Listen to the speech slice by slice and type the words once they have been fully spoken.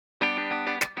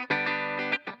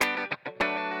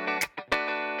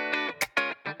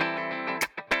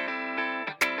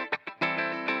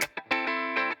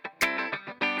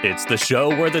It's the show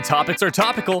where the topics are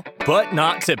topical, but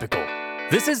not typical.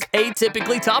 This is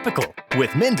Atypically Topical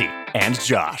with Mindy and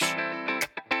Josh.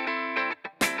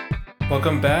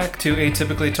 Welcome back to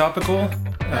Atypically Topical.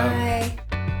 Hi.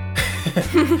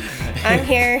 I'm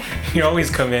here. You always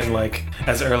come in like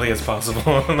as early as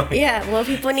possible. Like, yeah, well,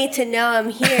 people need to know I'm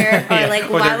here, or like,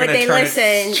 or why would they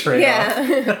listen?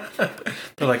 Yeah.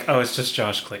 They're like, oh, it's just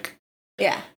Josh. Click.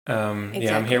 Yeah. Exactly.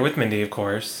 Yeah, I'm here with Mindy, of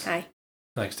course. Hi.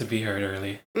 Likes to be heard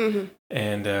early. Mm-hmm.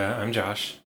 And I'm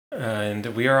Josh. And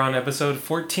we are on episode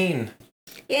 14.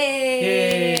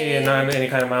 Yay! Yay! Not any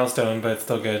kind of milestone, but it's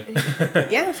still good.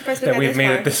 Yeah, I'm surprised that we've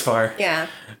made it this far. Yeah.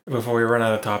 Before we run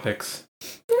out of topics.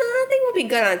 I think we'll be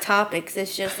good on topics.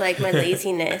 It's just like my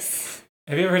laziness.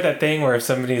 Have you ever heard that thing where if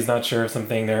somebody's not sure of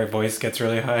something, their voice gets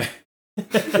really high?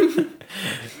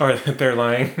 Or they're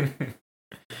lying?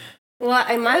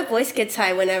 Well, my voice gets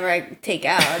high whenever I take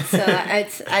out, so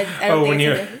I don't when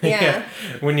think yeah.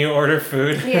 When you order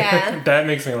food, yeah, that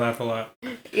makes me laugh a lot.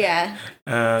 Yeah.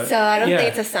 So I don't think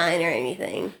it's a sign or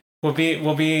anything. We'll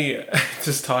be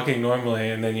just talking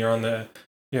normally, and then you're on the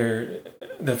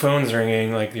phone's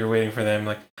ringing, like you're waiting for them,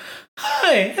 like,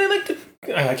 hi, I'd like to.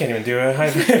 I can't even do a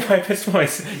high-pitched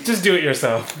voice. Just do it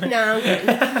yourself. No, I'm good.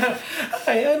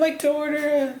 Hi, I'd like to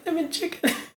order lemon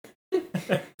chicken.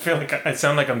 I feel like I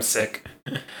sound like I'm sick.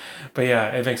 But yeah,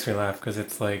 it makes me laugh because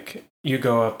it's like you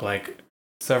go up like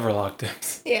several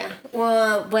octaves. Yeah.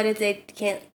 Well, what if they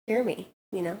can't hear me,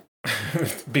 you know?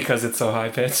 Because it's so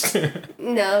high-pitched?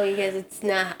 No, because it's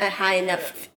not a high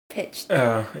enough pitched.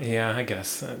 Oh, yeah, I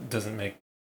guess. That doesn't make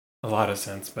a lot of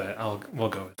sense, but we'll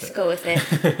go with it. Let's go with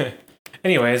it.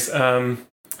 Anyways,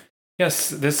 yes,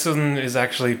 this one is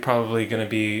actually probably going to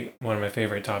be one of my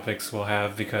favorite topics we'll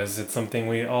have because it's something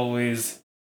we always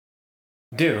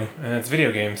do, and it's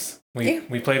video games. We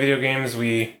play video games,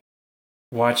 we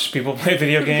watch people play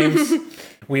video games.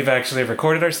 We've actually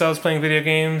recorded ourselves playing video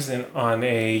games on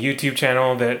a YouTube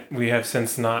channel that we have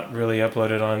since not really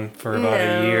uploaded on for about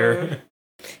a year.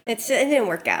 It didn't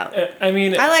work out. I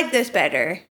mean, I like this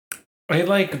better. I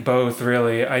like both,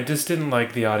 really. I just didn't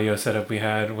like the audio setup we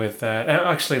had with that.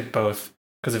 Actually, both,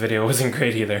 because the video wasn't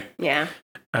great either. Yeah.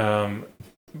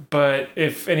 But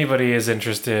if anybody is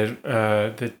interested,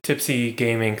 the Tipsy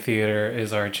Gaming Theater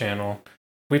is our channel.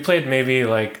 We played maybe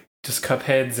like just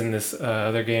Cupheads in this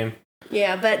other game.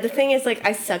 Yeah, but the thing is, like,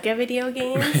 I suck at video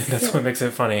games. That's what makes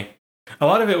it funny. A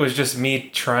lot of it was just me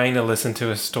trying to listen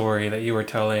to a story that you were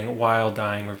telling while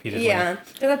dying repeatedly. Yeah,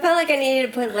 because I felt like I needed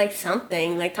to put like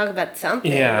something, like talk about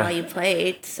something while you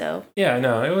played. So yeah,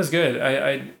 no, it was good.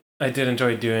 I did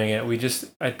enjoy doing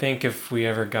it. I think if we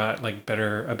ever got like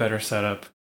a better setup,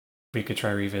 we could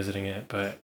try revisiting it.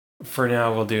 But for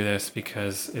now, we'll do this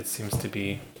because it seems to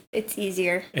be. It's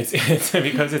easier. It's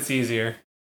because it's easier.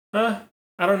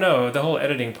 I don't know. The whole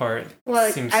editing part. Well,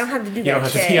 I don't have to do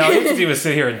that shit. All you have to do is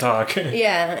sit here and talk.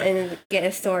 Yeah, and get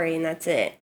a story, and that's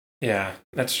it. Yeah,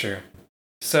 that's true.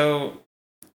 So,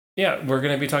 yeah, we're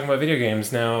going to be talking about video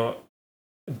games. Now,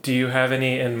 do you have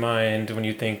any in mind when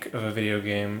you think of a video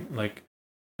game? Like,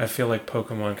 I feel like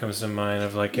Pokemon comes to mind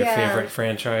of like your favorite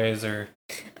franchise or...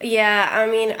 Yeah, I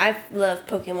mean, I've loved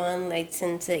Pokemon like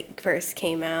since it first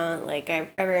came out. Like,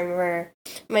 I remember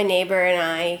my neighbor and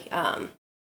I...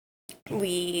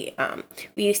 We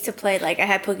used to play, like, I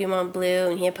had Pokemon Blue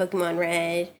and he had Pokemon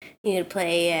Red. You know,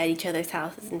 play at each other's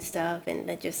houses and stuff, and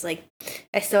that just, like,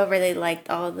 I still really liked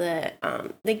all the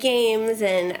games,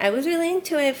 and I was really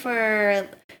into it for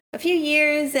a few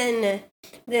years, and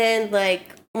then,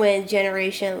 like, when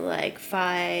Generation, like,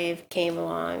 5 came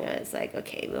along, I was like,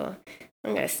 okay, well,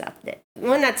 I'm gonna stop it.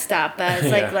 Well, not stop, but I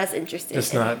was, like, less interested.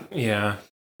 Just not, yeah.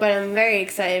 But I'm very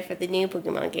excited for the new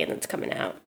Pokemon game that's coming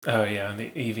out. Oh yeah,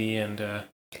 the Eevee and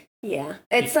yeah,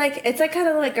 it's like kind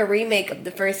of like a remake of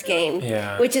the first game.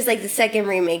 Yeah, which is like the second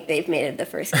remake they've made of the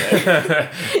first game.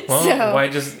 Well, so,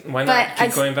 why not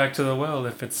keep going back to the well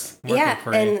if it's working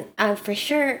for you? And I'm for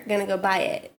sure gonna go buy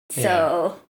it.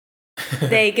 So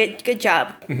they good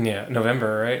job. Yeah,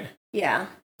 November, right? Yeah.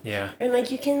 Yeah. And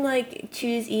like you can like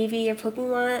choose Eevee or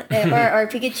Pokemon or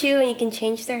Pikachu, and you can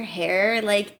change their hair.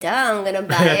 Like, duh, I'm gonna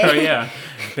buy it. Oh yeah,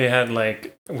 they had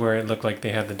like where it looked like they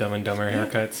had the Dumb and Dumber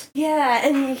haircuts. Yeah,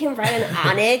 and you can ride an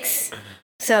Onix.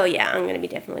 So yeah, I'm gonna be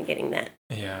definitely getting that.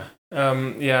 Yeah.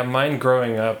 Yeah. Mine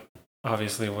growing up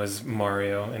obviously was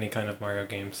Mario. Any kind of Mario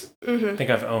games. Mm-hmm. I think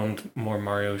I've owned more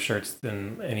Mario shirts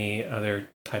than any other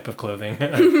type of clothing.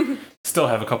 I still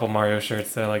have a couple Mario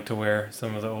shirts that I like to wear.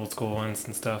 Some of the old school ones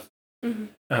and stuff.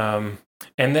 Mm-hmm.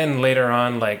 And then later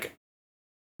on, like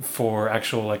for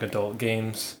actual like adult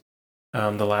games,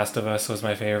 The Last of Us was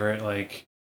my favorite. Like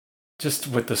just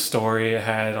with the story it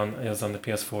was on the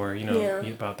PS4, Yeah.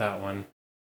 about that one.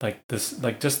 Like this,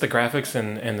 like just the graphics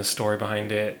and the story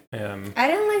behind it. I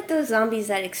didn't like those zombies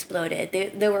that exploded.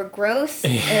 They were gross.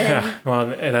 Yeah, well,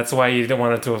 that's why you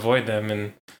wanted to avoid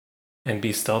them and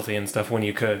be stealthy and stuff when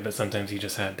you could, but sometimes you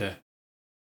just had to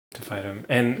fight them.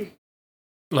 And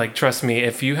like, trust me,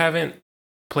 if you haven't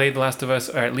played The Last of Us,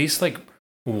 or at least like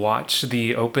watch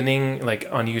the opening, like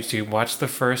on YouTube, watch the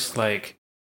first like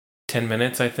 10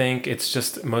 minutes. I think it's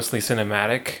just mostly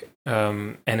cinematic,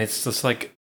 and it's just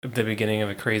like the beginning of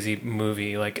a crazy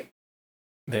movie, like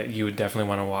that you would definitely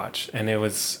want to watch. And it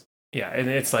was, yeah, and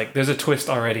it's like there's a twist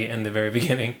already in the very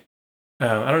beginning.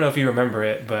 I don't know if you remember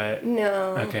it, but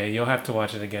No. okay, you'll have to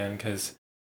watch it again because,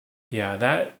 yeah,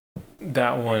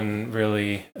 that one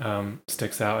really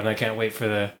sticks out, and I can't wait for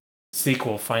the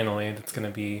sequel. Finally, that's going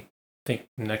to be, I think,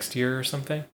 next year or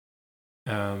something.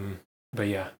 But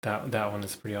yeah, that one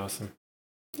is pretty awesome.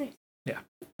 Nice. Yeah.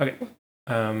 Okay.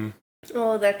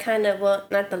 Well, that kind of, well,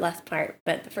 not the last part,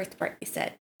 but the first part you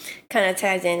said kind of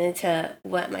ties into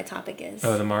what my topic is.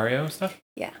 Oh, the Mario stuff?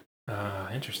 Yeah.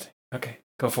 Interesting. Okay,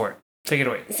 go for it. Take it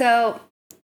away. So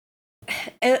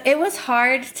it was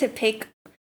hard to pick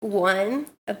one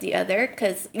of the other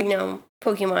because,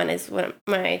 Pokemon is one of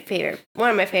my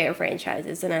favorite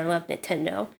franchises, and I love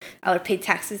Nintendo. I would pay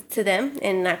taxes to them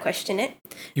and not question it.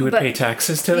 You would pay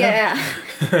taxes to them?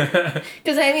 Yeah.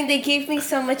 Because, they gave me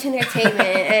so much entertainment,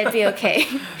 it'd be okay.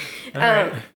 All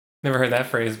right. Never heard that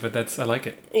phrase, but I like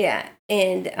it. Yeah.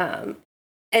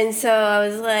 And so I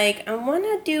was like, I want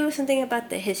to do something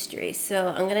about the history. So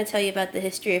I'm going to tell you about the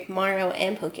history of Mario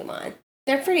and Pokemon.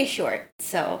 They're pretty short,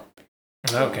 so.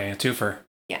 Okay, a twofer.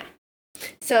 Yeah.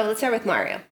 So let's start with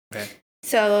Mario. Okay.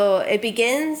 So it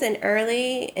begins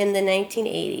early in the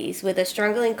 1980s with a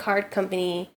struggling card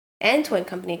company and toy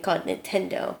company called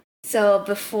Nintendo. So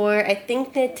before, I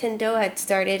think Nintendo had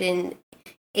started in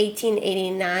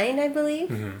 1889, I believe.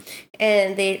 Mm-hmm.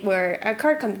 And they were a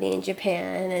card company in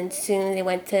Japan, and soon they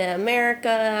went to America,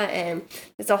 and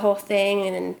it's a whole thing.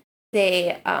 And then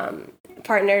they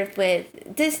partnered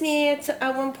with Disney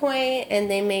at one point,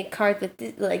 and they made cards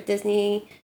with like Disney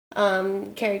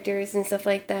characters and stuff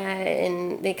like that.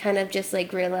 And they kind of just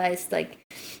like realized like,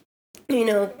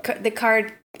 the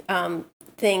card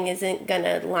thing isn't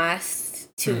gonna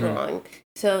last too mm-hmm. long.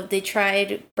 So they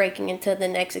tried breaking into the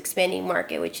next expanding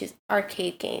market, which is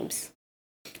arcade games.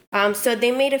 So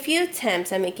they made a few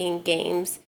attempts at making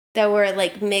games that were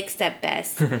like mixed at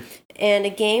best. And a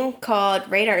game called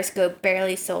Radar Scope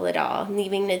barely sold at all,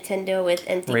 leaving Nintendo with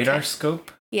empty Radar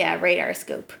Scope? Yeah, Radar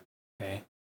Scope. Okay.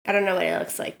 I don't know what it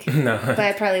looks like. No. But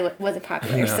it probably wasn't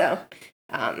popular. No.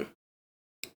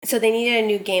 So they needed a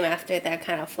new game after that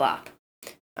kind of flop.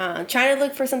 Trying to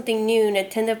look for something new,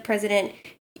 Nintendo president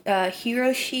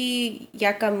Hiroshi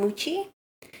Yakamuchi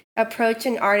approached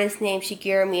an artist named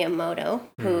Shigeru Miyamoto,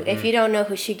 who, mm-hmm. if you don't know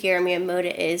who Shigeru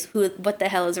Miyamoto is, what the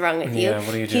hell is wrong with you? Yeah,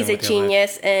 what are you doing? He's a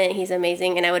genius, and he's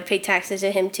amazing, and I would pay taxes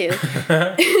to him, too.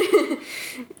 You're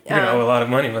going to owe a lot of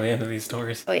money by the end of these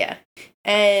stories. Oh, yeah.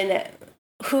 And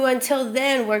who until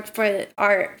then worked for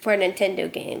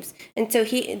Nintendo games. And so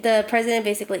the president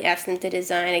basically asked him to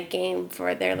design a game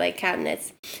for their like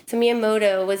cabinets. So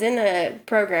Miyamoto was in a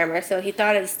programmer, so he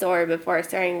thought of the story before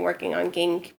starting working on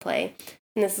gameplay.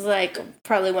 And this is like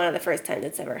probably one of the first times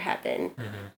it's ever happened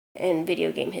mm-hmm. in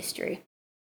video game history.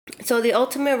 So the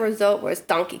ultimate result was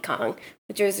Donkey Kong,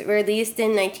 which was released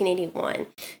in 1981.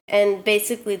 And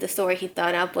basically the story he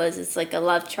thought up was it's like a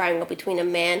love triangle between a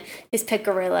man, his pet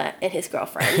gorilla, and his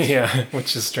girlfriend. Yeah,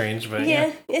 which is strange, but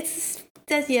yeah.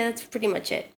 That's pretty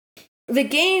much it. The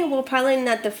game will probably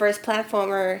not the first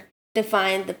platformer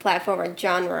define the platformer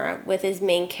genre with his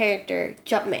main character,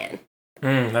 Jumpman.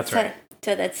 That's right.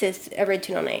 So that's his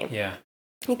original name. Yeah.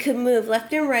 He could move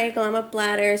left and right, climb up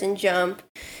ladders and jump,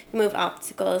 move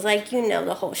obstacles, like,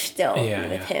 the whole shtill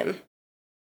with him.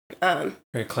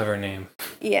 Very clever name.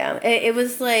 Yeah, it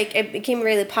was like, it became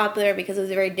really popular because it was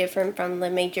very different from the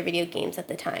major video games at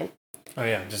the time. Oh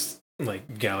yeah, just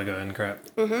like Galaga and crap.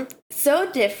 Mm-hmm.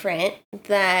 So different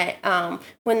that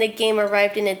when the game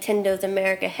arrived in Nintendo's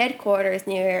America headquarters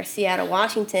near Seattle,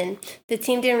 Washington, the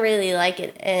team didn't really like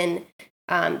it and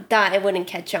thought it wouldn't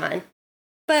catch on.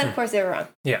 But of course they were wrong.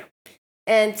 Yeah.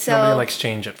 And so nobody likes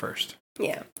change at first.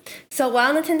 Yeah. So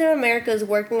while Nintendo America was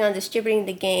working on distributing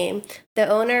the game, the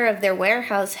owner of their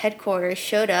warehouse headquarters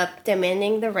showed up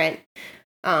demanding the rent,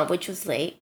 which was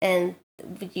late. And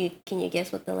can you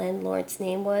guess what the landlord's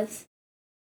name was?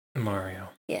 Mario.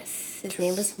 Yes, his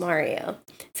name was Mario.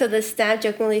 So the staff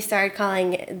jokingly started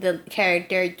calling the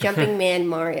character Jumping Man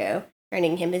Mario,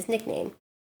 earning him his nickname,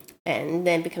 and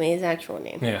then becoming his actual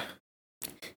name. Yeah.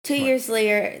 2 years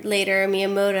later,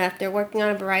 Miyamoto, after working on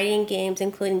a variety of games,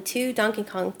 including 2 Donkey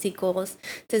Kong sequels,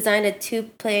 designed a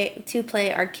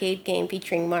two-play arcade game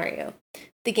featuring Mario.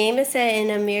 The game is set in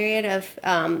a myriad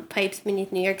of pipes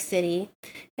beneath New York City,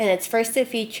 and it's first to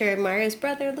feature Mario's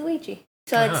brother, Luigi.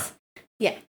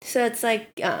 So it's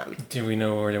like... Do we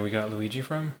know where we got Luigi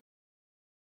from?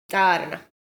 I don't know.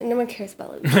 No one cares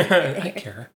about Luigi. I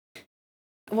care.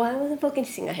 Well, I wasn't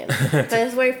focusing on him. But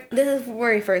this is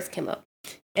where he first came up.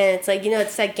 And it's like,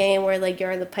 it's that game where like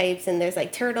you're on the pipes and there's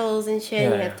like turtles and shit.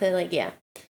 And you have to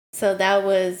So that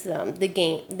was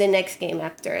the next game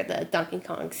after the Donkey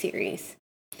Kong series.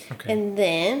 Okay. And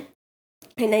then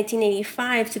in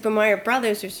 1985, Super Mario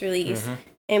Brothers was released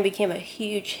and became a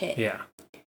huge hit. Yeah.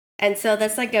 And so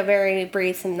that's like a very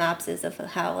brief synopsis of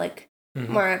how like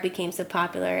Mario became so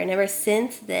popular. And ever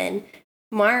since then,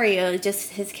 Mario,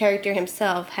 just his character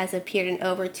himself, has appeared in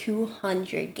over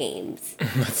 200 games.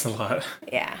 That's a lot.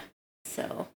 Yeah.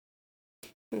 So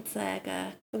it's like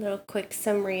a little quick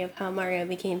summary of how Mario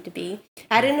became to be.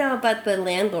 I didn't know about the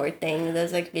landlord thing. That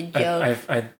was like a joke.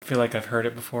 I feel like I've heard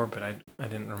it before, but I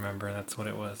didn't remember that's what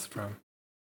it was from.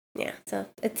 Yeah, so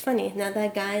it's funny. Now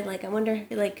that guy, like, I wonder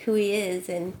like who he is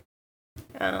and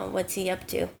what's he up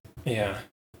to. Yeah.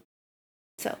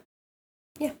 So,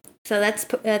 yeah. So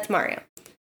that's Mario.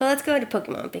 Well, let's go to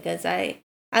Pokemon because I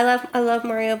love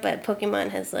Mario, but Pokemon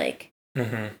has like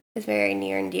is very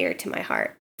near and dear to my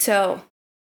heart. So,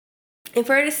 and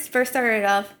first started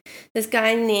off, this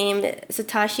guy named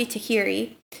Satoshi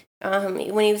Tajiri.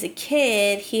 When he was a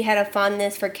kid, he had a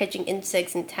fondness for catching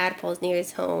insects and tadpoles near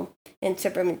his home in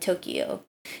suburban Tokyo.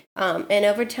 And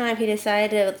over time, he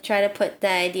decided to try to put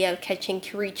the idea of catching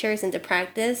creatures into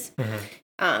practice.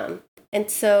 And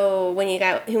so when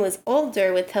he was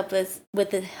older, with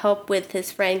the help with his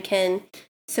friend Ken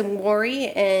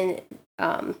Sugimori and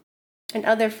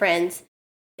other friends,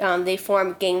 they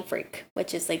formed Game Freak,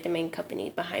 which is like the main company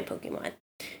behind Pokemon.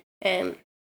 And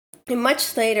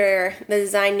much later,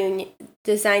 the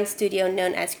design studio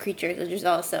known as Creatures, which is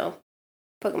also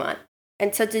Pokemon.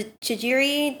 And so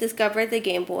Tajiri discovered the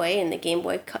Game Boy and the Game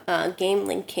Boy Game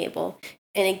Link cable,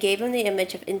 and it gave him the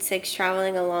image of insects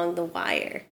traveling along the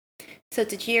wire. So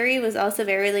Tajiri was also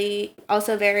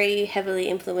very heavily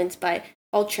influenced by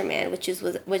Ultraman, which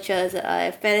was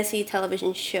a fantasy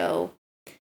television show,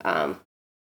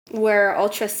 where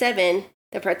Ultra 7,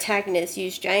 the protagonist,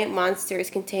 used giant monsters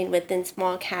contained within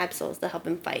small capsules to help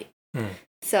him fight.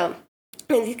 So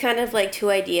these kind of like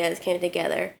two ideas came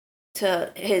together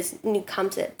to his new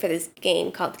concept for this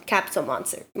game called Capsule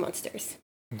Monsters.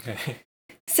 Okay.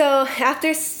 So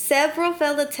after several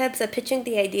failed attempts at pitching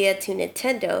the idea to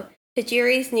Nintendo,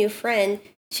 Tajiri's new friend,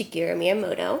 Shigeru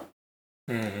Miyamoto,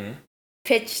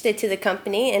 pitched it to the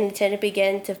company, and Nintendo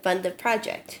began to fund the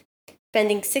project,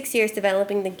 spending 6 years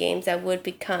developing the games that would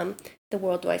become the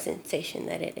worldwide sensation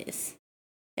that it is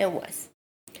and was.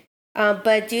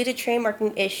 But due to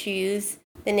trademarking issues,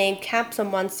 the name Capsule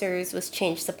Monsters was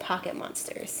changed to Pocket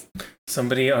Monsters.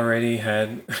 Somebody already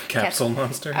had Capsule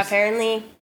Monsters? Apparently.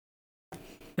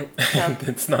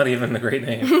 It's not even a great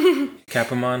name.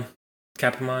 Capamon?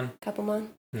 Capamon?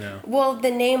 No. Well,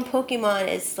 the name Pokemon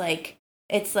is like,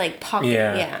 it's like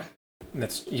Pocket.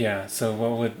 Yeah. So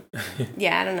what would...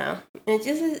 Yeah, I don't know. It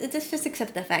just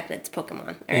accept the fact that it's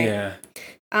Pokemon. Right? Yeah.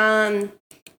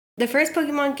 The first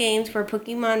Pokemon games were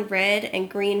Pokemon Red and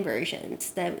Green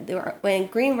versions. When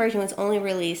Green version was only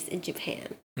released in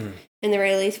Japan. And they were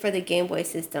released for the Game Boy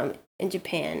system in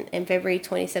Japan in February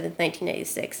 27th,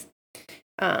 1996.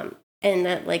 And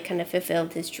that like kind of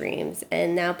fulfilled his dreams.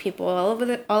 And now people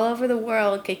all over the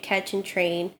world could catch and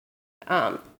train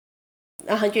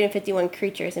 151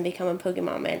 creatures and become a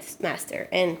Pokemon master.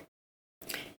 And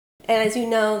as you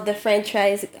know, the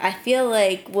franchise, I feel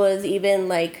like, was even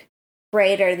like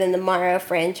greater than the Mario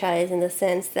franchise in the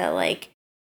sense that like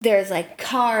there's like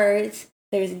cards,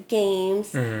 there's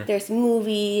games, there's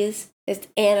movies, there's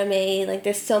anime, like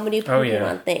there's so many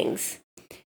Pokemon things.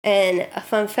 And a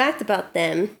fun fact about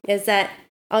them is that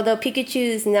although Pikachu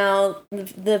is now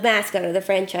the mascot of the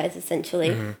franchise,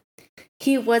 essentially,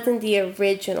 he wasn't the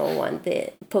original one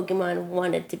that Pokemon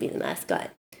wanted to be the mascot.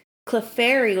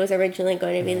 Clefairy was originally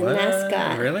going to be the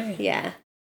mascot. Really? Yeah.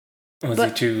 Was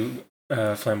he too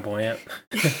flamboyant?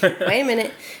 Wait a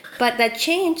minute. But that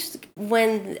changed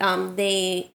when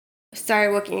they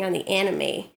started working on the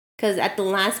anime. Because at the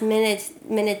last minute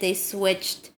they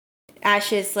switched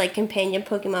Ash's like companion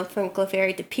Pokemon from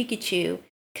Clefairy to Pikachu,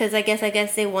 because I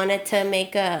guess they wanted to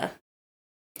make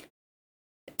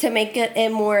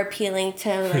it more appealing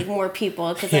to like more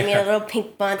people. Because I mean, a little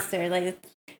pink monster, like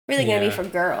it's really gonna be for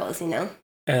girls, you know.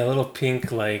 And a little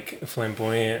pink, like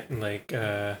flamboyant, like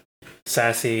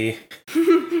sassy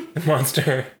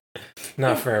monster.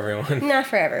 Not for everyone. Not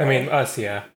for everyone. I mean, us,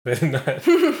 yeah, but not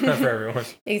for everyone.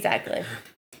 Exactly.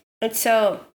 And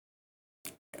so,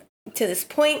 to this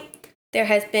point, there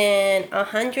has been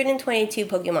 122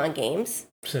 Pokemon games,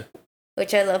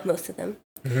 which I love most of them.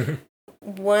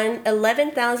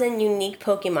 11,000 unique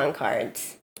Pokemon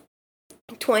cards,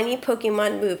 20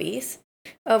 Pokemon movies,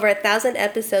 over 1,000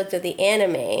 episodes of the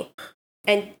anime,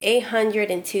 and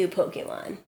 802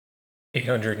 Pokemon.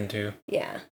 802.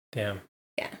 Yeah. Damn.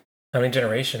 Yeah. How many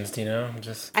generations do you know?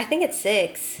 I think it's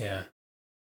 6. Yeah.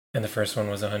 And the first one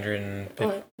was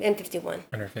 150, and 51.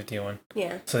 151.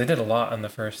 Yeah. So they did a lot on the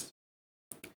first.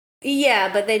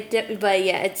 Yeah, but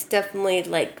it's definitely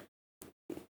like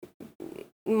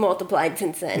multiplied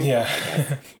since then. Yeah.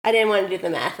 I didn't want to do the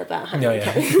math about how No, many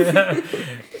yeah. times.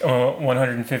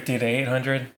 150 to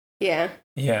 800? Yeah.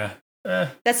 Yeah.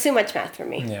 That's too much math for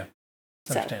me. Yeah.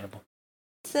 It's understandable.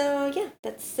 So, yeah,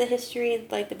 that's the history,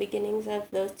 like the beginnings of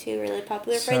those two really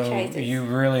popular So franchises.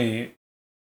 you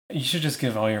should just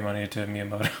give all your money to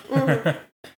Miyamoto. Mm-hmm.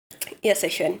 Yes, I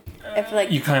should. I feel like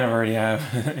you kind of already have,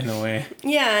 in a way.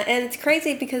 Yeah, and it's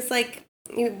crazy because, like,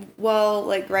 while,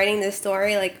 like, writing this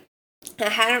story, like, I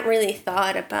hadn't really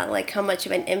thought about, like, how much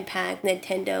of an impact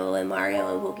Nintendo and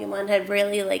Mario and Pokemon had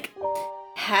really, like,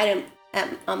 had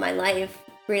on my life,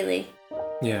 really.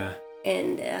 Yeah.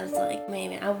 And I was like,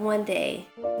 maybe one day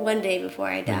before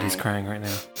I die. Mindy's crying right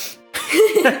now.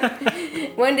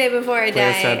 One day before I Play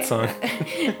die, a sad song.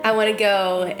 I want to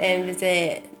go and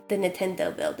visit the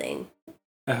Nintendo building.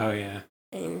 Oh, yeah.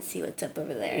 And see what's up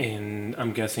over there.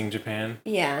 I'm guessing, Japan?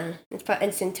 Yeah.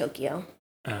 It's in Tokyo.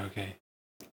 Oh, okay.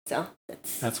 So,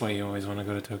 that's why you always want to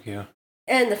go to Tokyo.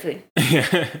 And the food.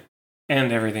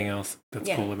 And everything else that's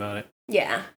cool about it.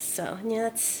 Yeah. So, yeah,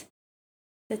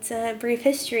 that's a brief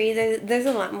history. There's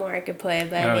a lot more I could put,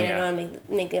 but I don't want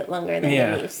to make it longer than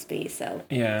it needs to be. So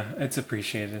yeah, it's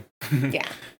appreciated. Yeah.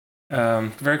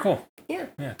 Very cool. Yeah.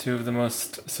 Yeah, 2 of the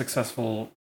most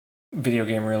successful video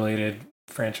game related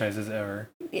franchises ever.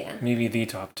 Yeah. Maybe the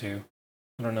top 2.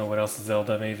 I don't know what else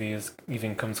Zelda maybe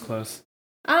even comes close.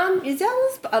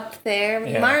 Zelda's up there.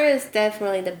 Yeah. Mario's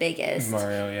definitely the biggest.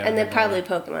 Mario, yeah. And then probably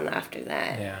Pokemon after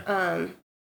that. Yeah. I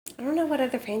don't know what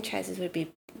other franchises would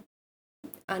be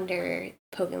under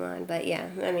Pokemon, but yeah,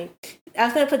 I mean, I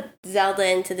was gonna put Zelda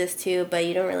into this too, but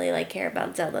you don't really like care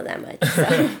about Zelda that much.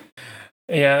 So.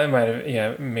 Yeah, it might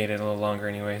have made it a little longer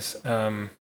anyways.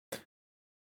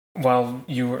 While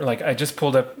you were like, I just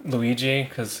pulled up Luigi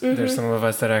because there's some of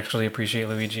us that actually appreciate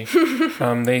Luigi.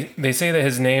 They say that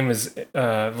his name is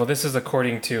this is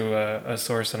according to a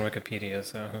source on Wikipedia,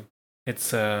 so it's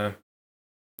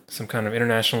some kind of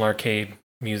international arcade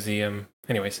museum.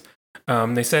 Anyways,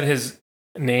 they said his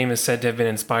name is said to have been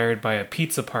inspired by a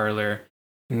pizza parlor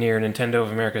near Nintendo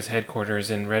of America's headquarters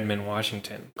in Redmond,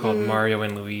 Washington, called Mario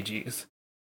and Luigi's.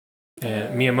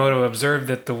 And Miyamoto observed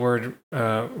that the word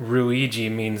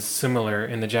Ruigi means similar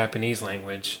in the Japanese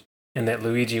language, and that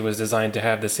Luigi was designed to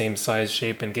have the same size,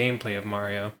 shape, and gameplay of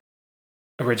Mario.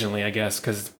 Originally, I guess,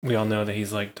 because we all know that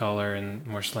he's like taller and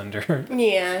more slender.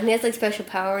 Yeah, and he has like special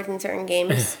powers in certain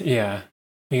games. Yeah.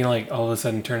 He can like all of a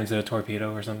sudden turn into a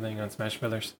torpedo or something on Smash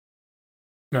Brothers.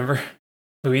 Remember?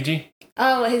 Luigi?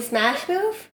 Oh, his Smash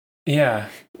move? Yeah.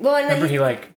 Well, remember he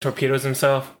like torpedoes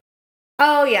himself?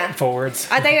 Oh yeah. Forwards.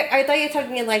 I thought you were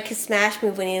talking like his Smash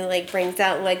move when he like brings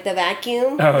out like the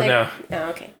vacuum. Oh like, no. Oh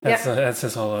okay. That's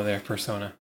his whole other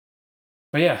persona.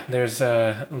 But yeah, there's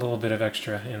a little bit of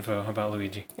extra info about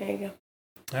Luigi. There you go.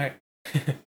 All right.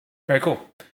 Very cool.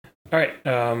 All right.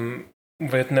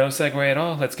 With no segue at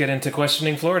all, let's get into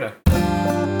questioning Florida.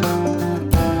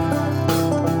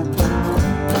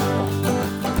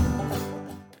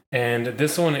 And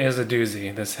this one is a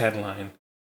doozy, this headline.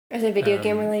 Is it video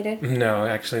game related? No,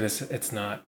 actually, it's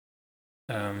not.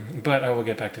 But I will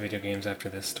get back to video games after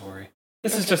this story.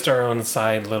 This is just our own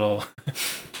side little...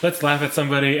 Let's laugh at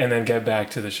somebody and then get back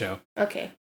to the show.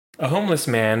 Okay. A homeless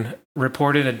man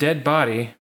reported a dead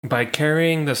body by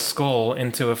carrying the skull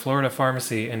into a Florida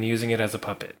pharmacy and using it as a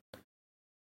puppet.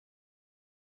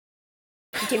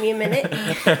 Give me a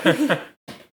minute.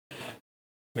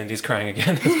 Mindy's crying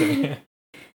again.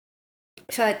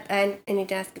 So I need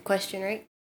to ask a question, right?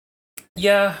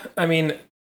 Yeah, I mean,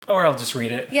 or I'll just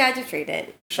read it. Yeah, just read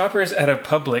it. Shoppers at a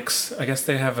Publix, I guess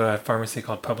they have a pharmacy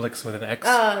called Publix with an X.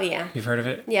 Oh, yeah. You've heard of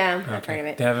it? Yeah, I've heard of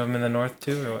it. They have them in the north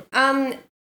too, or what?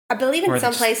 I believe in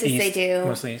some places east, they do.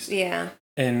 Mostly east. Yeah.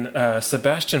 In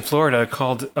Sebastian, Florida,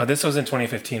 called, this was in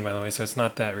 2015, by the way, so it's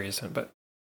not that recent, but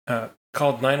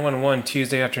called 911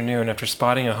 Tuesday afternoon after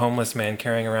spotting a homeless man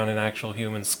carrying around an actual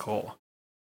human skull.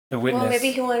 The witness. Well,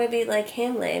 maybe he wanted to be like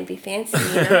Hamlet and be fancy,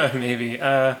 you know? Maybe.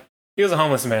 He was a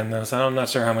homeless man, though, so I'm not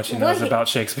sure how much he knows about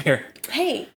Shakespeare.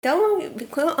 Hey,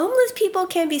 homeless people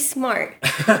can be smart.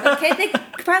 Okay, they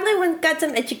probably got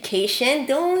some education.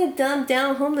 Don't dumb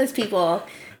down homeless people.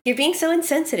 You're being so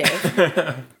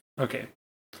insensitive. Okay.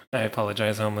 I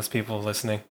apologize, homeless people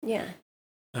listening. Yeah.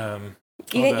 Although,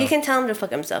 You can tell him to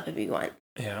fuck himself if you want.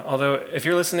 Yeah, although if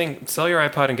you're listening, sell your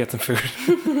iPod and get some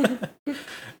food.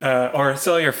 Or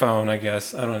sell your phone, I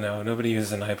guess. I don't know. Nobody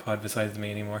uses an iPod besides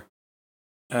me anymore.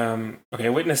 Okay,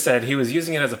 a witness said he was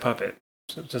using it as a puppet.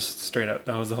 Just straight up.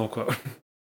 That was the whole quote.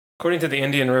 According to the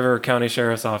Indian River County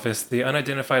Sheriff's Office, the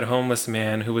unidentified homeless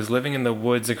man who was living in the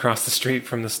woods across the street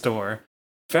from the store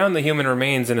found the human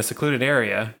remains in a secluded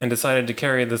area and decided to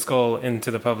carry the skull into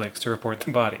the Publix to report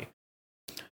the body.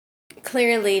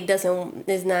 Clearly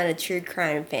is not a true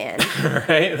crime fan.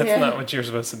 Right? That's not what you're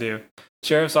supposed to do.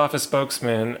 Sheriff's Office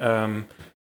spokesman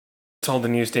told the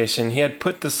news station he had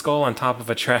put the skull on top of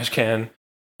a trash can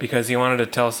because he wanted to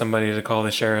tell somebody to call the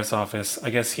sheriff's office.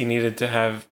 I guess he needed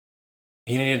to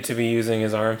be using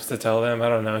his arms to tell them. I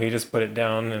don't know. He just put it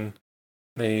down and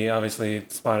they obviously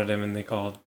spotted him and they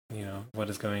called, what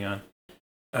is going on.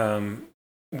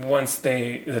 Once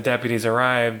the deputies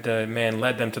arrived, the man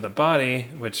led them to the body,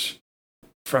 which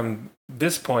from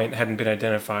this point hadn't been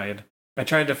identified. I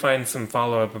tried to find some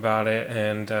follow-up about it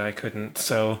and I couldn't.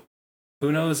 So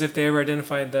who knows if they ever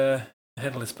identified the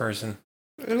headless person.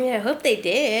 I hope they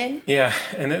did. Yeah,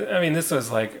 and this was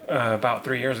like about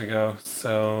 3 years ago,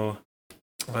 so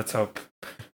let's hope.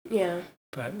 Yeah.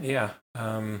 But yeah,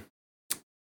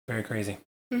 very crazy.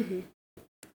 Mm-hmm.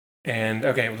 And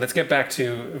okay, let's get back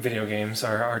to video games,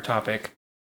 our topic,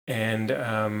 and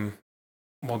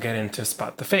we'll get into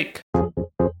Spot the Fake.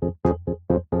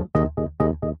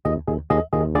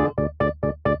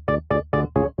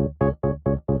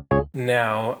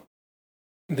 Now,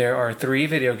 there are 3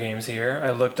 video games here.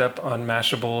 I looked up on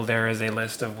Mashable. There is a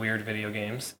list of weird video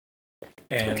games.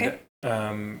 And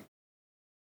I'm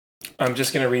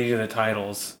just going to read you the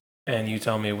titles, and you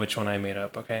tell me which one I made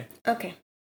up, okay? Okay.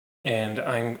 And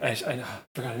I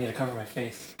forgot I need to cover my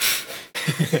face.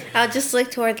 I'll just look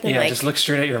toward the mic. Yeah, just look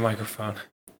straight at your microphone.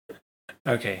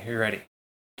 Okay, you're ready.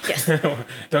 Yes.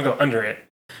 Don't go under it.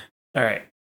 All right.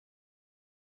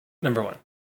 Number 1.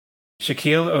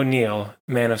 Shaquille O'Neal,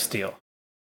 Man of Steel.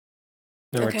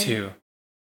 Number 2.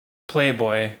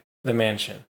 Playboy, The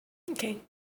Mansion. Okay.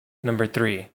 Number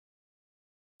 3.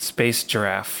 Space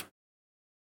Giraffe.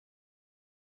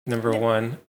 Number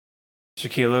 1.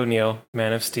 Shaquille O'Neal,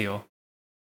 Man of Steel.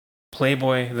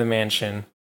 Playboy, The Mansion.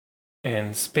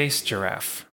 And Space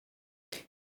Giraffe.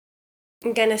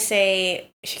 I'm gonna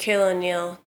say Shaquille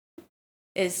O'Neal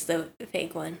is the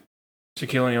fake one.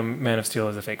 Shaquille O'Neal, Man of Steel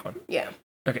is the fake one. Yeah.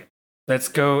 Okay. Let's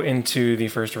go into the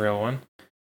first real one.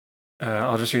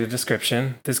 I'll just read the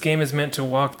description. This game is meant to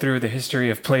walk through the history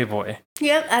of Playboy.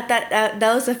 Yep, I thought that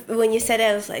was when you said it,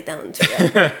 I was like, that one's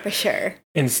real, for sure.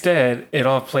 Instead, it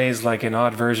all plays like an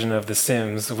odd version of The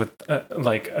Sims with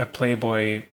like a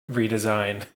Playboy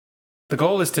redesign. The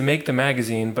goal is to make the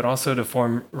magazine, but also to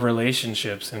form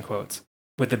relationships, in quotes,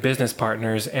 with the business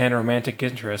partners and romantic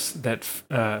interests that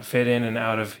fit in and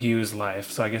out of Hugh's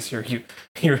life. So I guess you're Hugh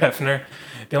Hefner.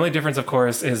 The only difference, of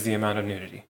course, is the amount of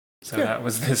nudity. So that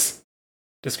was this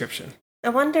description. I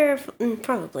wonder if,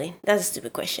 probably. That's a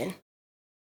stupid question.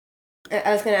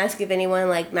 I was going to ask if anyone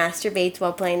masturbates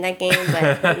while playing that game,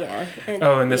 but yeah.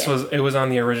 And it was on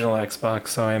the original Xbox,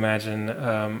 so I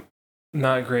imagine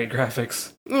not great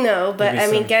graphics. No, but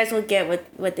guys will get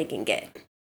what they can get.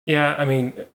 Yeah,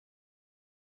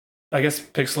 I guess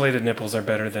pixelated nipples are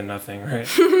better than nothing, right?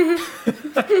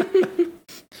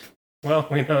 Well,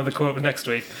 we know the quote next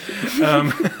week.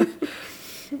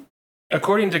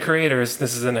 According to creators,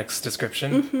 this is the next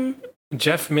description,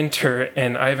 Jeff Minter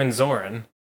and Ivan Zoran,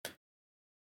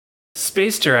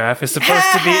 Space Giraffe is supposed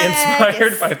to be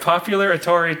inspired by popular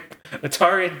Atari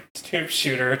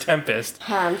shooter Tempest.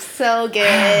 I'm so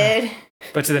good.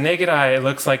 But to the naked eye, it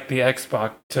looks like the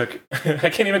Xbox took... I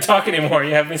can't even talk anymore.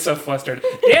 You have me so flustered.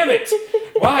 Damn it!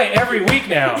 Why every week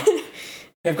now?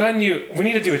 I've gotten you... We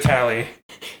need to do a tally.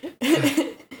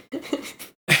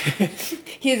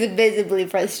 He's visibly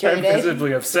frustrated. I'm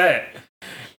visibly upset.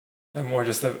 I'm more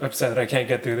just upset that I can't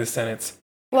get through this sentence.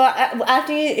 Well,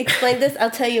 after you explain this,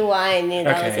 I'll tell you why I knew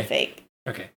that was a fake.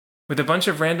 Okay. With a bunch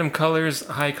of random colors,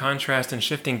 high contrast, and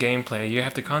shifting gameplay, you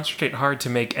have to concentrate hard to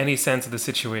make any sense of the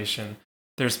situation.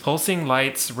 There's pulsing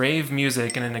lights, rave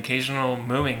music, and an occasional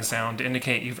mooing sound to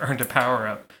indicate you've earned a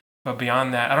power-up. But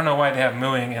beyond that, I don't know why they have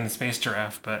mooing in Space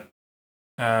Giraffe, but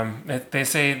they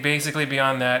say basically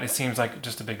beyond that, it seems like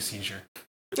just a big seizure.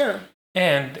 Oh.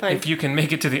 And Fun. if you can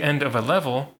make it to the end of a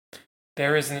level,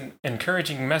 there is an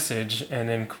encouraging message, and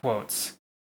in quotes,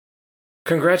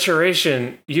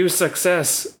 "Congratulations, you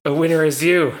success. A winner is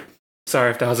you."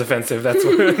 Sorry if that was offensive. That's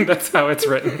that's how it's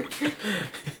written.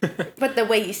 But the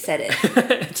way you said it.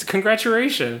 It's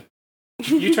congratulations.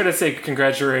 You try to say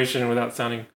congratulations without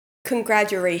sounding...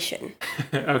 Congratulations.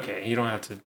 Okay, you don't have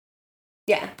to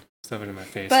Yeah. stuff it in my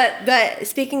face. But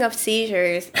speaking of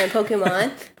seizures and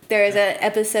Pokemon, there is an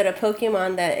episode of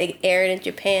Pokemon that aired in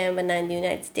Japan but not in the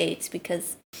United States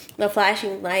because the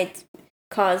flashing lights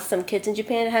caused some kids in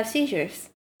Japan to have seizures.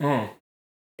 Mm.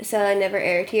 So it never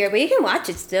aired here, but you can watch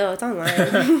it still. It's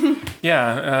online.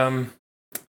 Yeah,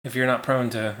 if you're not prone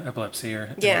to epilepsy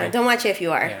or... Yeah, don't watch it if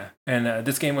you are. Yeah, and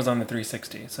this game was on the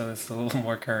 360, so it's a little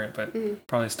more current, but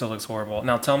probably still looks horrible.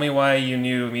 Now tell me why you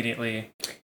knew immediately.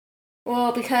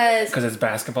 Well, because It's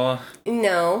basketball?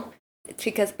 no, it's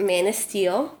because Man of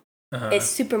Steel is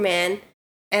Superman,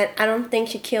 and I don't think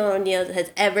Shaquille O'Neal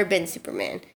has ever been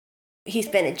Superman. He's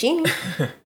been a genie,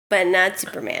 but not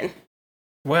Superman.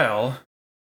 Well,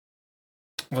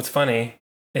 what's funny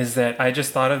is that I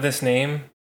just thought of this name,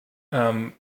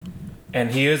 and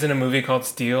he is in a movie called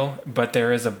Steel, but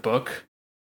there is a book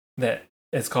that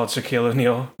is called Shaquille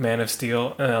O'Neal, Man of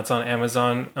Steel, and it's on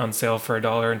Amazon on sale for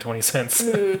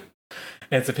 $1.20.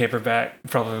 It's a paperback,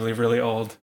 probably really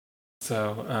old.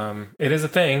 So it is a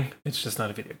thing. It's just not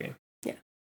a video game. Yeah.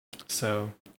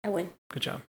 So I win. good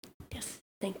job. Yes,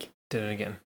 thank you. Did it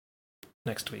again.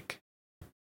 Next week.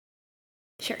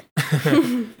 Sure.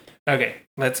 Okay,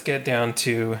 let's get down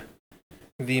to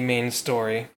the main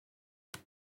story.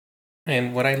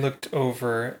 And what I looked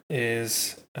over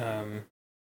is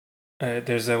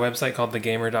there's a website called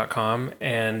thegamer.com,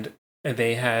 and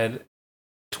they had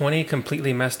 20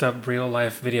 completely messed up real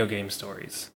life video game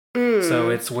stories. So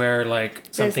it's where like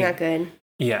something... That's not good.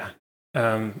 Yeah.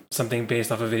 Something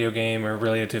based off a video game or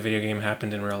related to a video game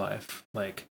happened in real life.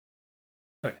 Like,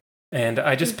 okay. And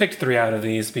I just picked 3 out of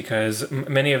these because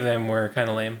many of them were kind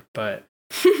of lame, but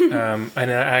and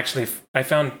I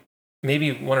found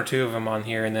maybe 1 or 2 of them on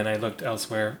here, and then I looked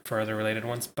elsewhere for other related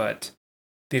ones. But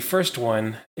the first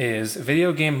one is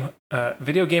video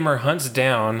gamer hunts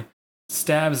down,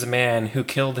 stabs man who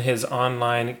killed his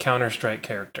online Counter-Strike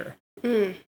character.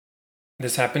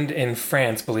 This happened in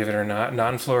France, believe it or not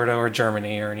in Florida or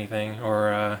Germany or anything,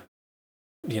 or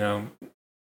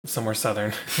somewhere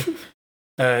southern.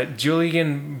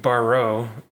 Julien Barreau,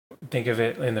 think of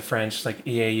it in the French like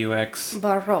EAUX.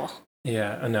 Barreau.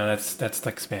 Yeah, no, that's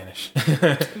like Spanish.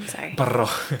 I'm sorry. Barreau.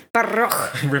 Barreau.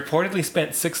 Reportedly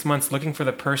spent 6 months looking for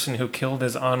the person who killed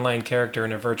his online character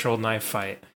in a virtual knife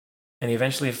fight, and he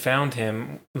eventually found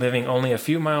him living only a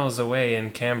few miles away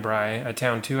in Cambrai, a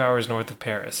town 2 hours north of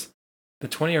Paris. The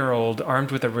 20-year-old,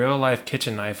 armed with a real-life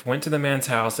kitchen knife, went to the man's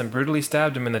house and brutally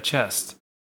stabbed him in the chest.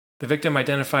 The victim,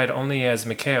 identified only as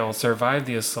Mikhail, survived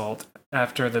the assault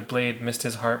after the blade missed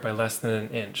his heart by less than an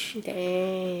inch.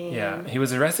 Dang. Yeah, he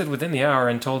was arrested within the hour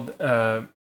and told the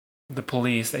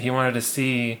police that he wanted to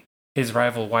see his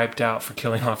rival wiped out for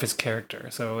killing off his character.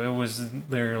 So it was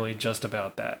literally just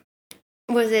about that.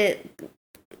 Was it...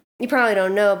 You probably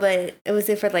don't know, but was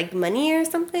it for like money or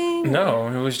something? No,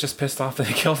 it was just pissed off that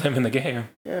they killed him in the game.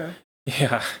 Yeah.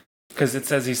 Yeah, because it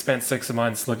says he spent 6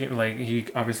 months looking, like he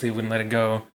obviously wouldn't let it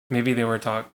go. Maybe they were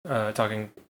talking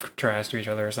trash to each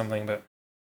other or something, but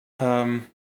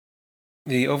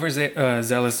the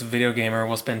overzealous video gamer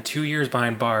will spend 2 years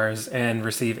behind bars and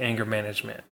receive anger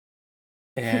management.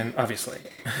 And obviously.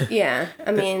 Yeah,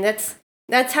 I mean, that's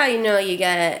how you know you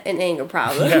got an anger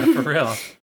problem. Yeah, for real.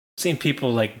 Seen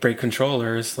people like break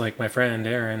controllers, like my friend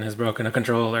Aaron has broken a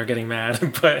controller getting mad,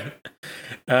 but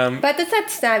that's not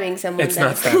stabbing someone. It's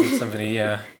not stabbing somebody.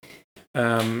 Yeah.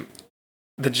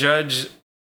 The judge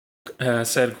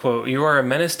said, quote, "You are a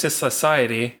menace to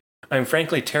society. I'm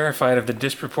frankly terrified of the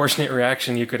disproportionate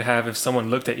reaction you could have if someone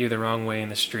looked at you the wrong way in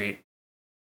the street."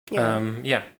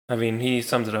 Yeah. I mean, he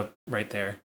sums it up right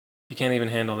there. You can't even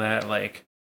handle that. Like,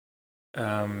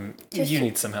 you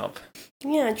need some help.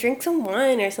 Yeah, drink some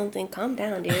wine or something. Calm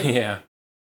down, dude. Yeah.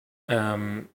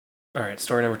 All right,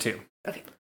 story number 2. Okay.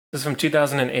 This is from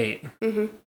 2008. Mm-hmm.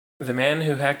 The man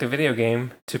who hacked a video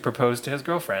game to propose to his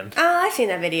girlfriend. Oh, I've seen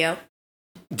that video.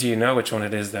 Do you know which one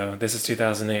it is, though? This is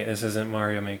 2008. This isn't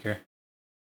Mario Maker.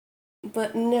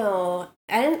 But no,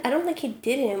 I don't think he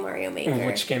did it in Mario Maker.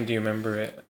 Which game do you remember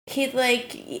it?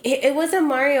 It was a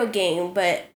Mario game,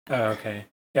 but... Oh, okay.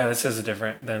 Yeah, this is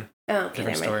different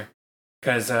different story.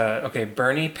 Because,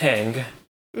 Bernie Peng,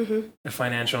 mm-hmm. a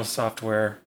financial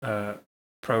software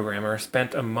programmer,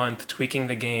 spent a month tweaking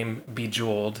the game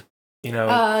Bejeweled. You know,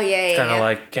 oh, yeah, kind of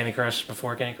like Candy Crush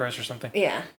before Candy Crush or something.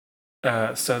 Yeah.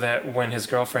 so that when his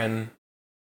girlfriend,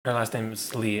 her last name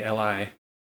is Lee, Li,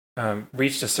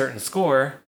 reached a certain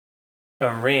score,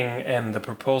 a ring and the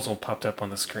proposal popped up on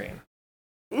the screen.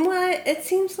 What? It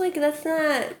seems like that's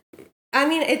not. I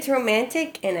mean, it's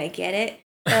romantic, and I get it,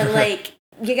 but like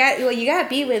you got to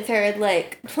be with her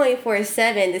like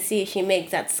 24/7 to see if she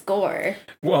makes that score.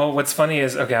 Well, what's funny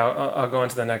is, okay, I'll go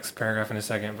into the next paragraph in a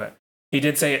second, but he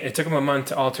did say it took him a month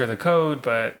to alter the code,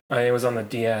 but it was on the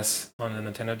DS, on the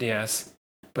Nintendo DS,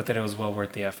 but that it was well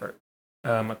worth the effort.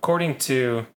 According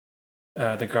to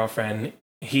the girlfriend,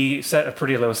 he set a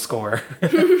pretty low score.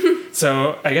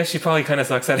 So I guess she probably kind of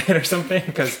sucks at it or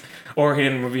something, or he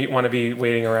didn't want to be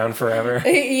waiting around forever.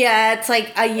 Yeah, it's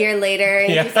like a year later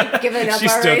and he's like giving up she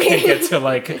already. Still can't get to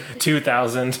like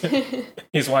 2,000.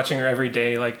 He's watching her every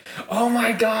day like, oh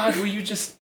my god, will you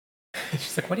just...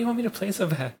 She's like, what do you want me to play so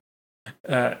bad?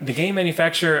 The game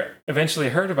manufacturer eventually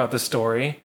heard about the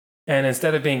story, and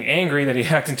instead of being angry that he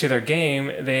hacked into their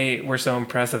game, they were so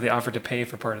impressed that they offered to pay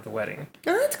for part of the wedding.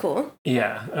 Oh, that's cool.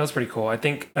 Yeah, that was pretty cool. I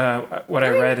think what I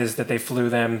read is that they flew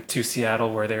them to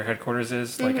Seattle, where their headquarters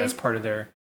is, like as part of their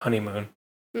honeymoon.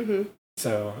 Mm-hmm.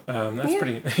 So that's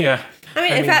pretty. Yeah. I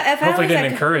mean, if hopefully I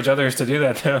didn't encourage others to do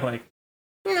that though. Like,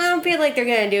 I don't feel like they're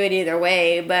gonna do it either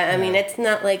way, but I mean, it's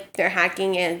not like they're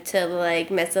hacking it to like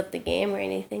mess up the game or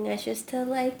anything. It's just to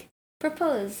like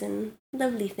propose and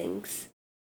lovely things.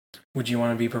 Would you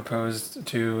want to be proposed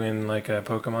to in like a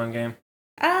Pokemon game?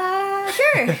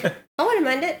 Sure. I wouldn't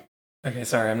mind it. Okay,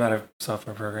 sorry, I'm not a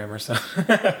software programmer, so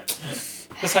just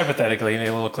hypothetically, a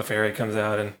little Clefairy comes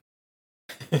out and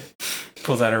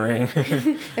pulls out a ring.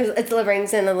 It's the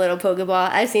rings in a little Pokeball.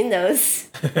 I've seen those.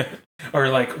 Or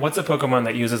like, what's a Pokemon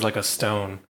that uses like a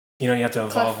stone? You know, you have to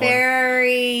evolve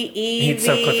Clefairy, Eevee.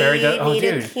 So Clefairy does. Oh,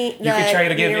 dude, you could try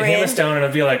to give him a stone, and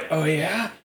I'd be like, oh yeah,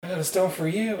 I got a stone for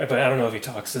you. But I don't know if he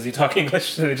talks. Does he talk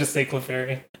English? Should they just say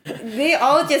Clefairy? They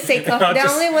all just say Clefairy.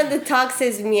 The only one that talks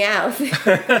is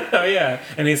Meowth. Oh yeah,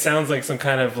 and he sounds like some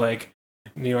kind of like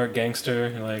New York gangster,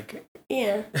 like.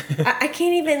 Yeah, I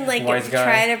can't even like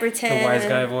try to pretend. The wise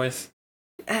guy voice.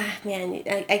 Man,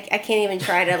 I can't even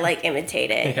try to like imitate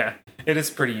it. Yeah, it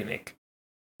is pretty unique.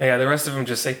 Yeah, the rest of them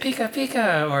just say Pika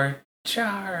Pika or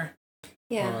Char.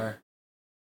 Yeah. Or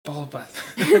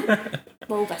Bulbasaur.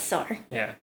 Bulbasaur.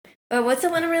 Yeah. What's the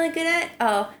one I'm really good at?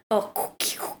 Oh,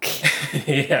 cookie.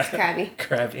 Yeah. Krabby.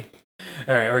 Krabby.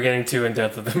 All right, we're getting too in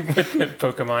depth with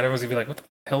Pokemon. Everyone's gonna be like, "What the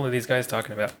hell are these guys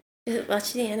talking about?"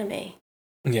 Watch the anime.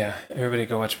 Yeah, everybody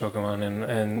go watch Pokemon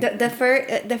and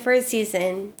the first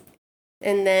season,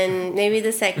 and then maybe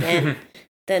the second.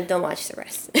 Then don't watch the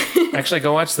rest. Actually,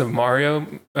 go watch the Mario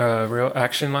real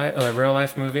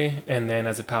life movie, and then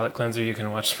as a palate cleanser, you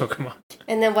can watch Pokemon.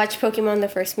 And then watch Pokemon the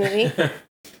first movie.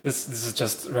 This is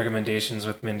just recommendations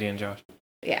with Mindy and Josh.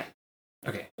 Yeah.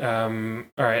 Okay. All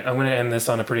right. I'm gonna end this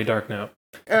on a pretty dark note.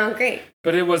 Oh, great.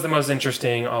 But it was the most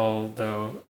interesting,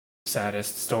 although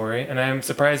saddest story, and I'm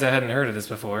surprised I hadn't heard of this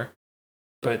before.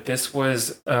 But this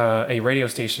was a radio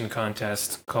station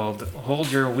contest called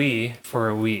 "Hold Your Wii for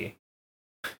a Wii."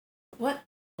 What?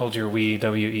 Hold your Wii,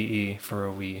 WEE, for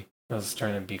a Wii. I was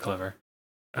trying to be clever.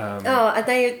 I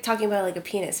thought you were talking about like a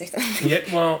penis or something. Yeah,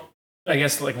 well, I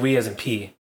guess like Wii as in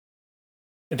P.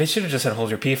 They should have just said hold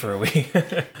your P for a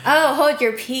Wii. Oh, hold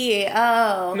your P.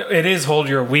 Oh. No, it is hold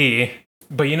your Wii.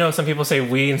 But you know, some people say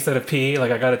Wii instead of P.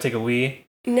 Like, I gotta take a Wii.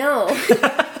 No.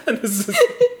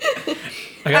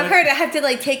 I've heard I have to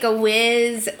like take a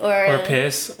whiz or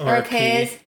piss or a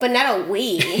piss. But not a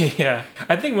wee. Yeah.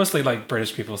 I think mostly like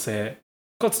British people say it.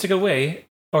 Got to take a wee,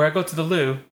 or I go to the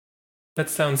loo. That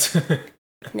sounds...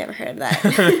 Never heard of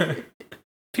that.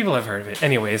 People have heard of it.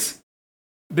 Anyways,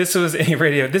 this was a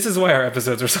radio... This is why our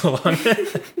episodes are so long.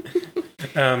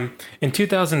 In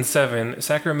 2007,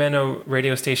 Sacramento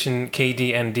radio station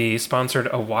KDND sponsored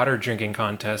a water drinking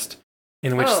contest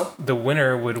in which the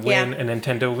winner would win a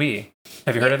Nintendo Wii.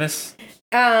 Have you heard of this?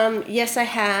 Yes, I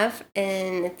have,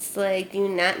 and it's like, do you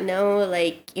not know,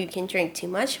 like, you can drink too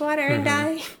much water and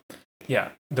die?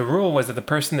 Yeah, the rule was that the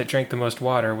person that drank the most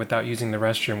water without using the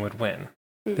restroom would win.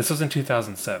 This was in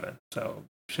 2007, so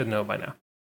should know by now.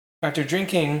 After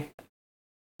drinking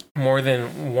more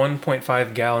than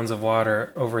 1.5 gallons of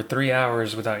water over 3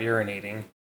 hours without urinating,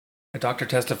 a doctor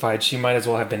testified she might as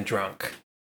well have been drunk.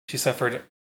 She suffered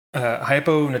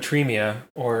hyponatremia,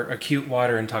 or acute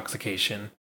water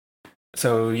intoxication.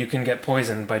 So you can get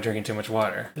poisoned by drinking too much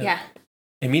water. Yeah.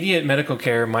 Immediate medical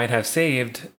care might have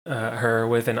saved her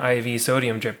with an IV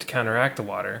sodium drip to counteract the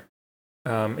water.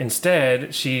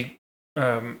 Instead, she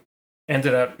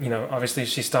ended up, obviously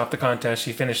she stopped the contest.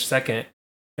 She finished second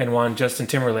and won Justin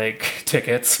Timberlake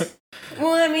tickets.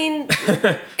 Well, I mean,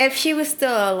 if she was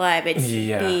still alive, it'd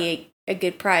be a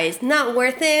good prize. Not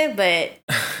worth it, but...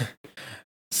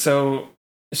 So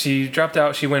she dropped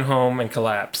out, she went home and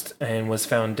collapsed and was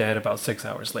found dead about 6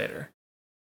 hours later.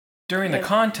 During the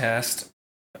contest,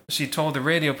 she told the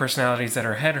radio personalities that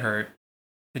her head hurt.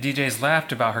 The DJs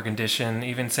laughed about her condition,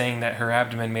 even saying that her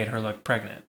abdomen made her look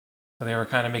pregnant. So they were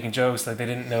kind of making jokes like they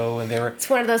didn't know, and they were... It's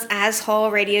one of those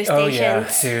asshole radio stations. Oh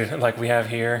yeah, dude, like we have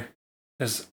here.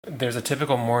 There's a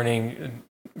typical morning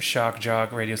shock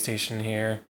jock radio station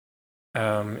here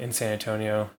in San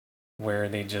Antonio where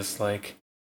they just like...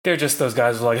 They're just those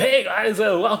guys who are like, hey guys,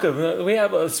 welcome. We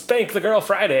have a Spank the Girl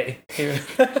Friday.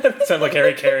 Sound like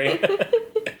Harry Carey.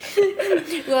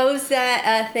 What was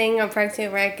that thing on Parks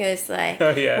and Rec? It's like,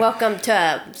 oh, yeah. Welcome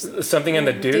to... Something in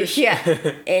the douche? Yeah,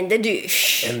 in the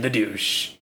douche. In the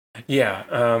douche. Yeah.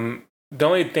 The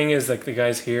only thing is, like, the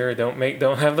guys here don't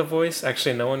have the voice.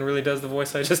 Actually, no one really does the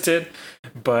voice I just did.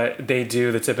 But they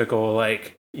do the typical,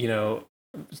 like, you know,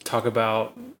 talk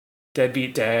about...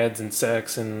 deadbeat dads and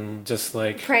sex and just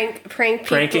like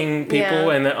pranking people,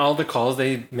 yeah. And then all the calls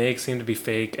they make seem to be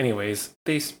fake. Anyways,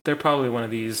 they're probably one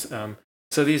of these.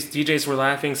 So these DJs were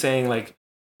laughing, saying like,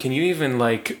 "Can you even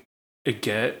like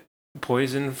get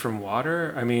poison from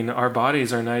water? I mean, our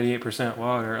bodies are 98%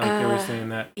 water." Like they were saying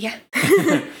that. Yeah.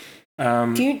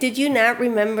 Did you not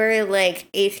remember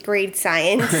like 8th grade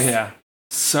science? Yeah.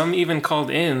 Some even called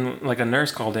in, like a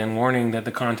nurse called in, warning that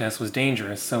the contest was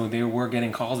dangerous. So they were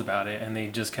getting calls about it, and they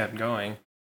just kept going.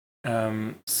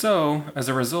 So, as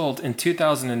a result, in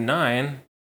 2009,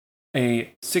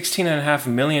 a $16.5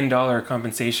 million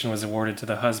compensation was awarded to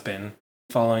the husband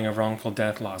following a wrongful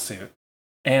death lawsuit.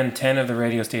 And 10 of the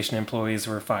radio station employees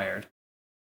were fired.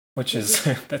 Which is,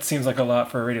 that seems like a lot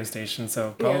for a radio station,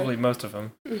 so probably most of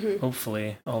them. Mm-hmm.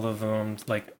 Hopefully, all of them,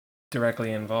 like,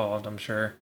 directly involved, I'm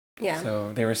sure. Yeah.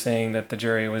 So they were saying that the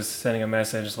jury was sending a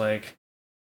message like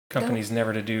companies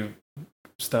never to do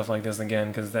stuff like this again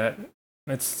because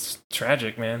it's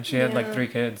tragic, man. She had like 3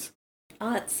 kids.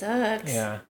 Oh, it sucks.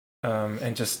 Yeah.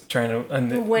 And just trying to.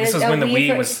 And this was when the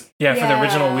Wii was for the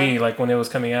original Wii, like when it was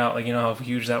coming out, like you know how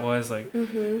huge that was, like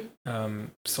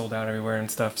sold out everywhere and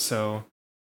stuff. So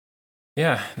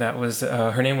yeah, that was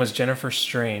her name was Jennifer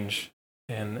Strange,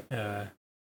 and that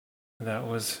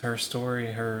was her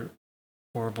story. Her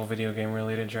horrible video game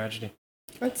related tragedy.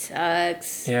 That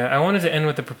sucks. Yeah, I wanted to end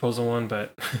with the proposal one,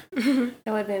 but that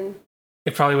would have been...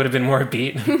 It probably would have been more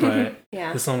upbeat, but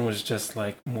yeah. This one was just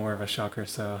like more of a shocker,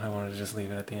 so I wanted to just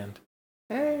leave it at the end.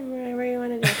 Whatever you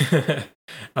want to do.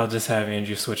 I'll just have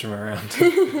Andrew switch them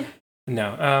around.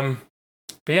 No,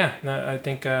 but yeah, I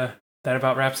think that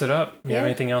about wraps it up. You have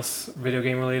anything else video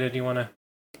game related you want to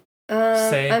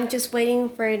say? I'm just waiting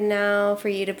for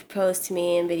you to propose to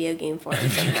me in video game form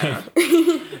somehow.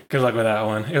 Good luck with that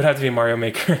one. It would have to be Mario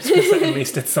Maker, because at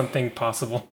least it's something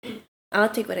possible. I'll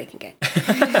take what I can get.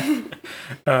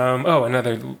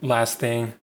 Another last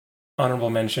thing. Honorable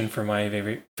mention for my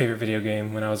favorite video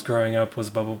game when I was growing up was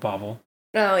Bubble Bobble.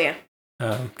 Oh, yeah.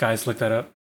 Guys, look that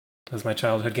up. That was my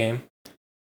childhood game.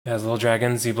 It has little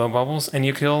dragons, you blow bubbles, and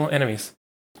you kill enemies.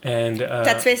 And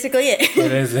that's basically it.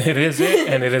 It is it,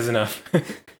 and it is enough.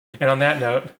 And on that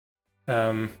note,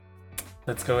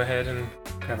 let's go ahead and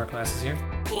grab our glasses here.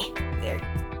 There.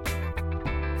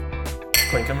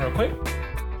 Clink them real quick.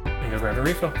 And go grab a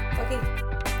refill. Okay.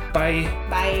 Bye.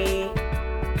 Bye.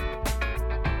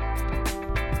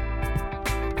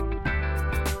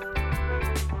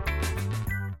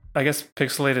 I guess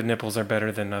pixelated nipples are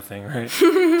better than nothing, right?